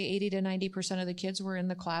would say 80 to 90% of the kids were in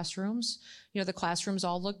the classrooms. The classrooms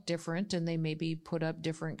all look different, and they maybe put up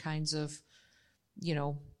different kinds of,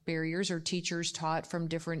 barriers, or teachers taught from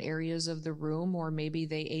different areas of the room, or maybe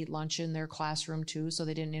they ate lunch in their classroom too, so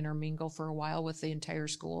they didn't intermingle for a while with the entire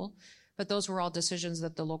school. But those were all decisions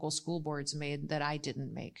that the local school boards made that I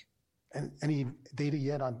didn't make. And any data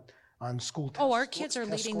yet on school tests? Oh, our kids are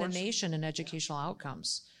leading the nation in educational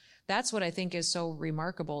outcomes. That's what I think is so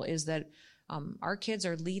remarkable, is that our kids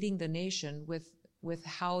are leading the nation with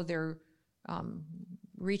how they're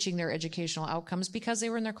reaching their educational outcomes because they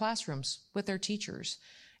were in their classrooms with their teachers.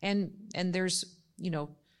 And there's,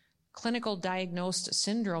 clinical diagnosed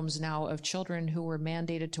syndromes now of children who were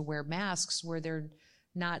mandated to wear masks where they're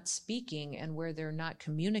not speaking and where they're not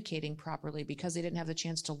communicating properly because they didn't have the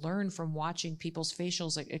chance to learn from watching people's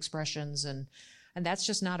facial expressions. And that's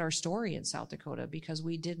just not our story in South Dakota, because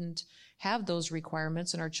we didn't have those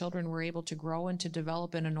requirements, and our children were able to grow and to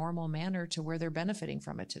develop in a normal manner to where they're benefiting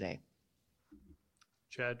from it today.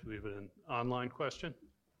 Chad, do we have an online question?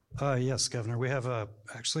 Yes, Governor. We have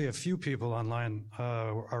actually a few people online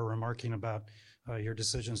are remarking about your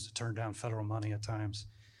decisions to turn down federal money at times.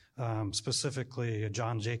 Specifically,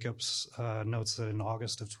 John Jacobs notes that in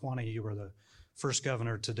August of 20, you were the first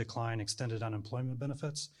governor to decline extended unemployment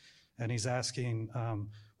benefits. And he's asking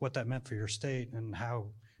what that meant for your state and how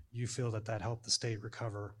you feel that helped the state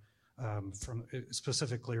recover from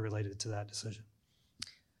specifically related to that decision.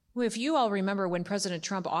 Well, if you all remember when President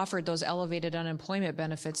Trump offered those elevated unemployment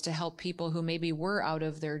benefits to help people who maybe were out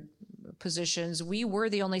of their positions, we were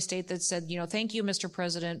the only state that said, thank you, Mr.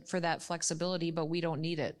 President, for that flexibility, but we don't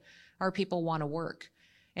need it. Our people want to work.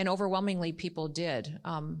 And overwhelmingly, people did.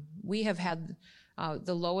 We have had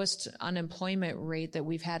the lowest unemployment rate that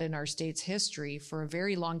we've had in our state's history for a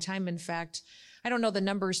very long time. In fact, I don't know the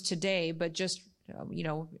numbers today, but just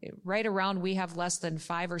right around, we have less than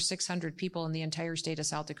 500 or 600 people in the entire state of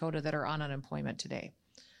South Dakota that are on unemployment today.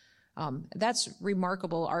 That's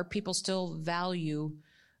remarkable. Our people still value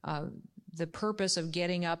the purpose of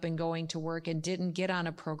getting up and going to work, and didn't get on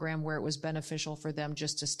a program where it was beneficial for them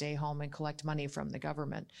just to stay home and collect money from the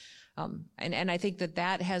government. And I think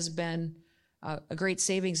that has been a great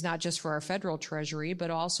savings, not just for our federal treasury, but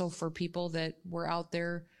also for people that were out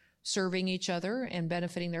there serving each other and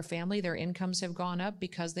benefiting their family. Their incomes have gone up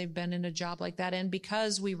because they've been in a job like that, and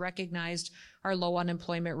because we recognized our low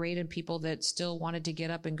unemployment rate and people that still wanted to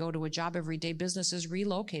get up and go to a job every day. Businesses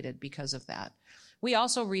relocated because of that. We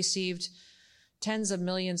also received tens of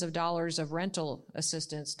millions of dollars of rental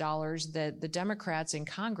assistance dollars that the Democrats in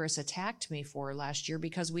Congress attacked me for last year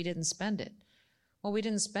because we didn't spend it. Well, we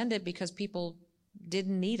didn't spend it because people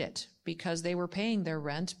didn't need it, because they were paying their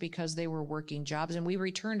rent, because they were working jobs. And we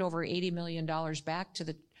returned over $80 million back to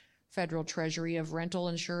the federal treasury of rental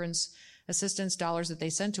insurance assistance dollars that they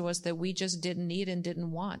sent to us that we just didn't need and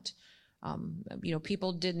didn't want.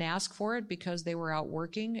 People didn't ask for it because they were out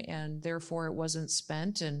working, and therefore it wasn't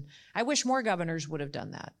spent. And I wish more governors would have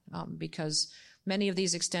done that, because many of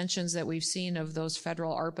these extensions that we've seen of those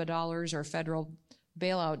federal ARPA dollars or federal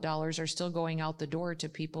bailout dollars are still going out the door to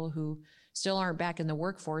people who still aren't back in the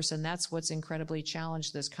workforce, and that's what's incredibly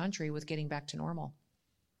challenged this country with getting back to normal.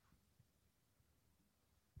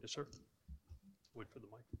 Yes, sir. Wait for the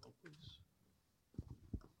microphone, please.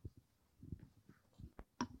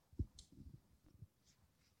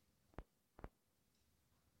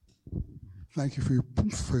 Thank you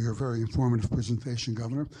for your very informative presentation,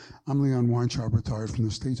 Governor. I'm Leon Weintraub, retired from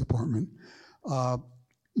the State Department.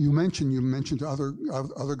 You mentioned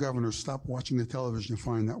other governors stop watching the television to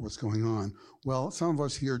find out what's going on. Well, some of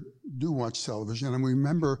us here do watch television, and we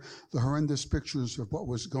remember the horrendous pictures of what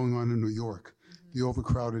was going on in New York. the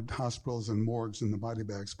overcrowded hospitals and morgues and the body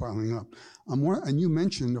bags piling up. And you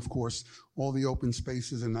mentioned, of course, all the open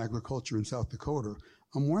spaces in agriculture in South Dakota.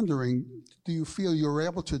 I'm wondering, do you feel you're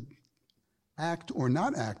able to act or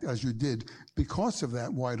not act as you did because of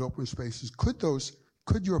that wide open spaces?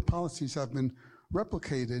 Could your policies have been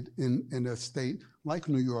replicated in a state like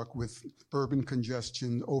New York with urban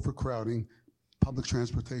congestion, overcrowding, public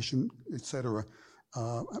transportation, et cetera?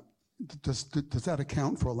 Does that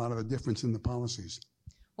account for a lot of the difference in the policies?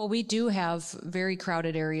 Well, we do have very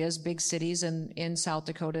crowded areas, big cities in South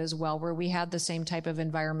Dakota as well, where we had the same type of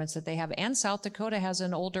environments that they have. And South Dakota has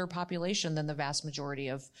an older population than the vast majority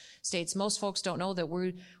of states. Most folks don't know that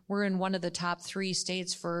we're in one of the top 3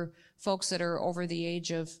 states for folks that are over the age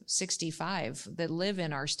of 65 that live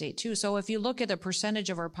in our state too. So if you look at the percentage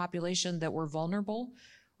of our population that were vulnerable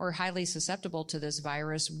or highly susceptible to this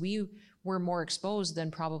virus, we were more exposed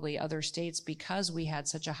than probably other states because we had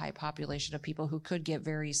such a high population of people who could get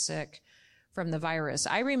very sick from the virus.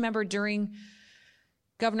 I remember during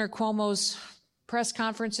Governor Cuomo's press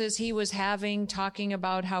conferences he was talking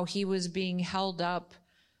about how he was being held up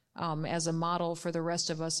as a model for the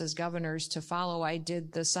rest of us as governors to follow. I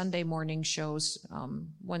did the Sunday morning shows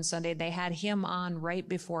one Sunday. They had him on right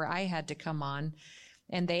before I had to come on,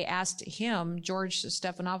 and they asked him, George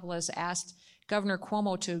Stephanopoulos asked Governor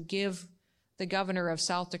Cuomo to give the governor of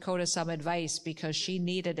South Dakota some advice because she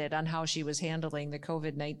needed it on how she was handling the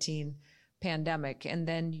COVID-19 pandemic. And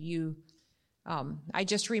then I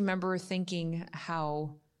just remember thinking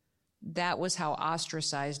how that was how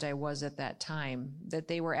ostracized I was at that time, that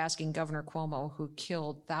they were asking Governor Cuomo, who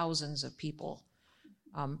killed thousands of people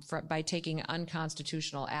by taking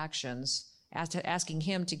unconstitutional actions, asking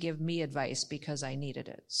him to give me advice because I needed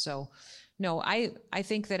it. So no, I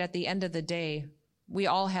think that at the end of the day, we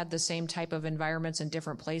all had the same type of environments in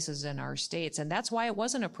different places in our states. And that's why it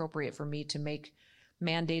wasn't appropriate for me to make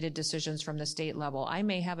mandated decisions from the state level. I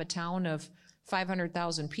may have a town of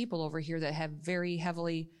 500,000 people over here that have very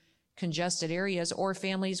heavily congested areas, or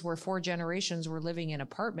families where 4 generations were living in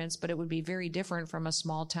apartments, but it would be very different from a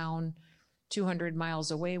small town 200 miles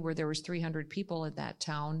away where there was 300 people in that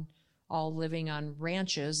town all living on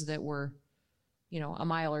ranches that were, a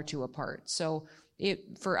mile or 2 apart. So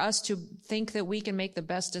for us to think that we can make the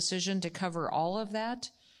best decision to cover all of that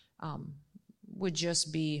would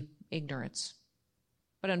just be ignorance.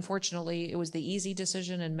 But unfortunately, it was the easy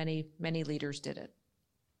decision, and many, many leaders did it.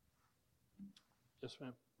 Yes,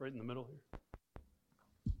 ma'am. Right in the middle here.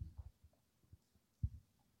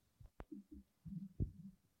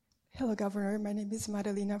 Hello, Governor. My name is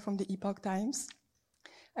Marilena from the Epoch Times.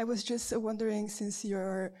 I was just wondering, since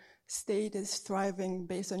your state is thriving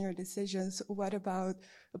based on your decisions, what about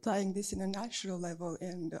applying this in a national level?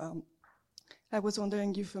 And I was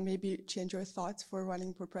wondering if you maybe change your thoughts for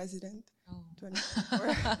running for president.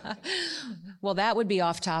 Well, that would be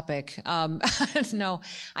off topic. No,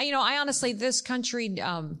 I honestly, this country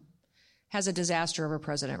has a disaster of a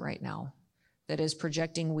president right now that is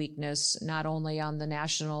projecting weakness, not only on the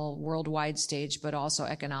national, worldwide stage, but also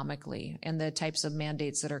economically. And the types of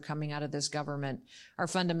mandates that are coming out of this government are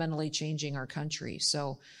fundamentally changing our country.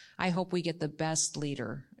 So I hope we get the best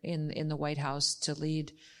leader in the White House to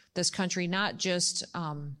lead this country, not just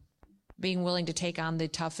being willing to take on the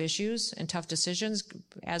tough issues and tough decisions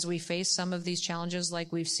as we face some of these challenges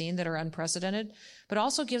like we've seen that are unprecedented, but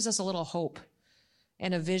also gives us a little hope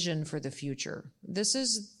and a vision for the future. This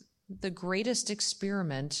is the greatest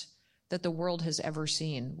experiment that the world has ever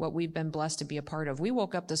seen, what we've been blessed to be a part of. We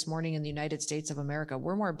woke up this morning in the United States of America.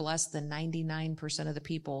 We're more blessed than 99% of the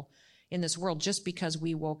people in this world just because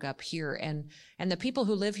we woke up here. And the people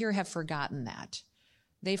who live here have forgotten that.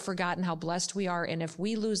 They've forgotten how blessed we are. And if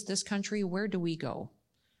we lose this country, where do we go?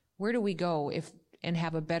 Where do we go and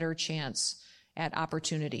have a better chance at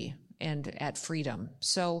opportunity and at freedom?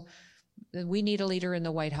 So we need a leader in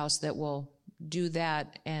the White House that will do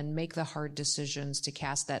that and make the hard decisions to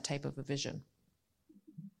cast that type of a vision.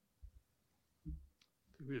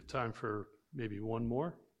 We have time for maybe one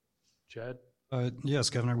more. Chad?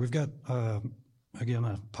 Yes, Governor. We've got, again,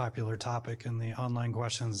 a popular topic in the online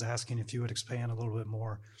questions asking if you would expand a little bit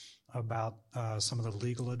more about some of the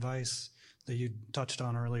legal advice that you touched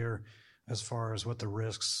on earlier as far as what the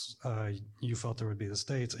risks you felt there would be the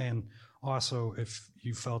states, and also if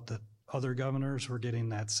you felt that other governors were getting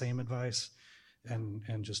that same advice and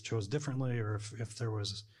just chose differently, or if there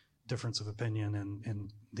was difference of opinion in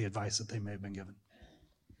the advice that they may have been given.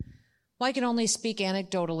 Well, I can only speak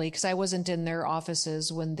anecdotally because I wasn't in their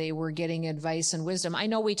offices when they were getting advice and wisdom. I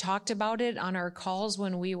know we talked about it on our calls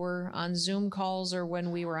when we were on Zoom calls or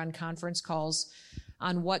when we were on conference calls.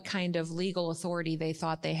 on what kind of legal authority they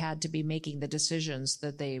thought they had to be making the decisions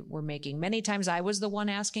that they were making. Many times I was the one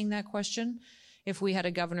asking that question. If we had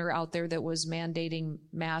a governor out there that was mandating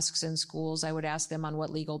masks in schools, I would ask them on what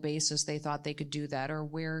legal basis they thought they could do that, or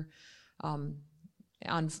where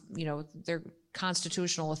their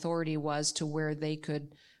constitutional authority was to where they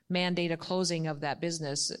could mandate a closing of that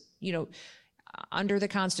business. Under the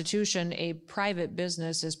Constitution, a private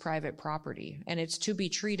business is private property, and it's to be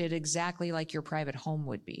treated exactly like your private home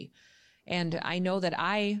would be. And I know that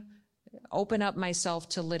I open up myself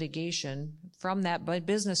to litigation from that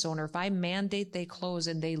business owner. If I mandate they close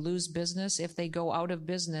and they lose business, if they go out of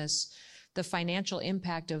business, the financial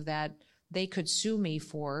impact of that they could sue me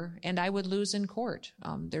for, and I would lose in court.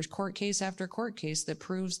 There's court case after court case that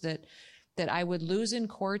proves that I would lose in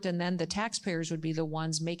court, and then the taxpayers would be the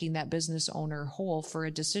ones making that business owner whole for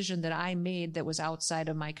a decision that I made that was outside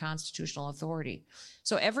of my constitutional authority.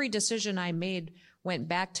 So every decision I made went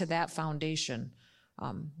back to that foundation.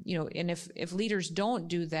 And if leaders don't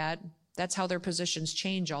do that, that's how their positions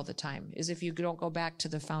change all the time, is if you don't go back to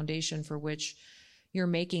the foundation for which you're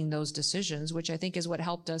making those decisions, which I think is what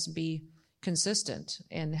helped us be consistent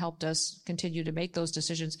and helped us continue to make those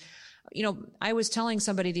decisions. I was telling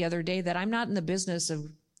somebody the other day that I'm not in the business of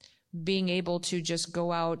being able to just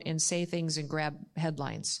go out and say things and grab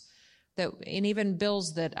headlines. And even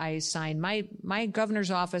bills that I sign, my governor's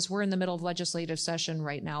office, we're in the middle of legislative session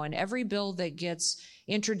right now, and every bill that gets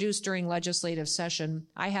introduced during legislative session,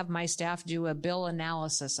 I have my staff do a bill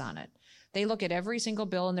analysis on it. They look at every single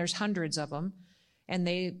bill, and there's hundreds of them, and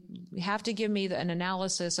they have to give me an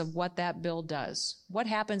analysis of what that bill does. What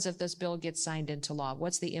happens if this bill gets signed into law?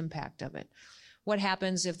 What's the impact of it? What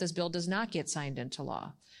happens if this bill does not get signed into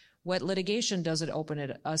law? What litigation does it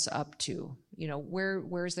open us up to?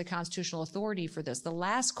 Where's the constitutional authority for this? The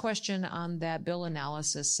last question on that bill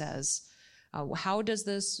analysis says, how does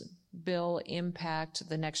this bill impact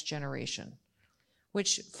the next generation?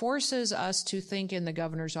 Which forces us to think in the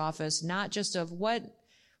governor's office, not just of what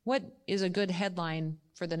is a good headline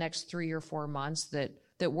for the next 3 or 4 months that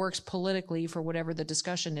works politically for whatever the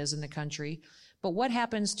discussion is in the country, but what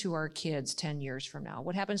happens to our kids 10 years from now?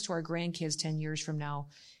 What happens to our grandkids 10 years from now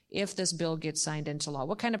if this bill gets signed into law?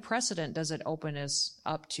 What kind of precedent does it open us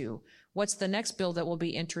up to? What's the next bill that will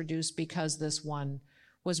be introduced because this one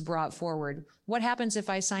was brought forward? What happens if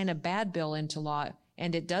I sign a bad bill into law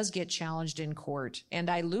and it does get challenged in court and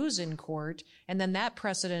I lose in court, and then that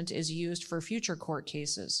precedent is used for future court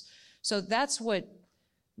cases? So that's what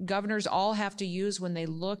governors all have to use when they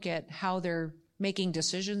look at how they're making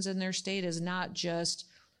decisions in their state, is not just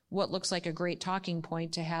what looks like a great talking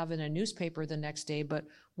point to have in a newspaper the next day, but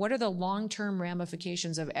what are the long-term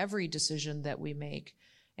ramifications of every decision that we make,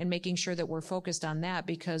 and making sure that we're focused on that,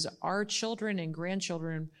 because our children and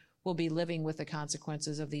grandchildren will be living with the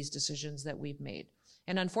consequences of these decisions that we've made.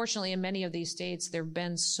 And unfortunately, in many of these states, there have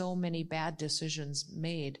been so many bad decisions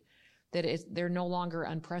made that they're no longer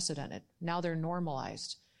unprecedented. Now they're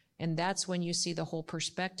normalized. And that's when you see the whole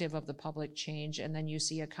perspective of the public change, and then you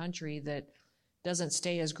see a country that doesn't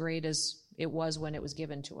stay as great as it was when it was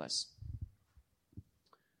given to us.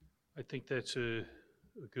 I think that's a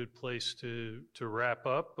good place to wrap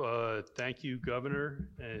up. Thank you, Governor,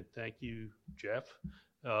 and thank you, Jeff.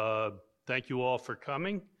 Thank you all for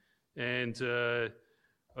coming. And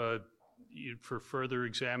for further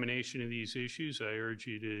examination of these issues, I urge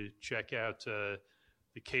you to check out the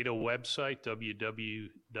Cato website, www.cato.org,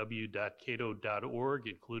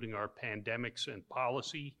 including our Pandemics and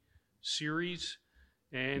Policy series.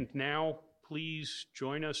 And now, please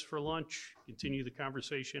join us for lunch. Continue the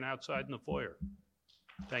conversation outside in the foyer.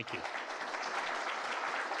 Thank you.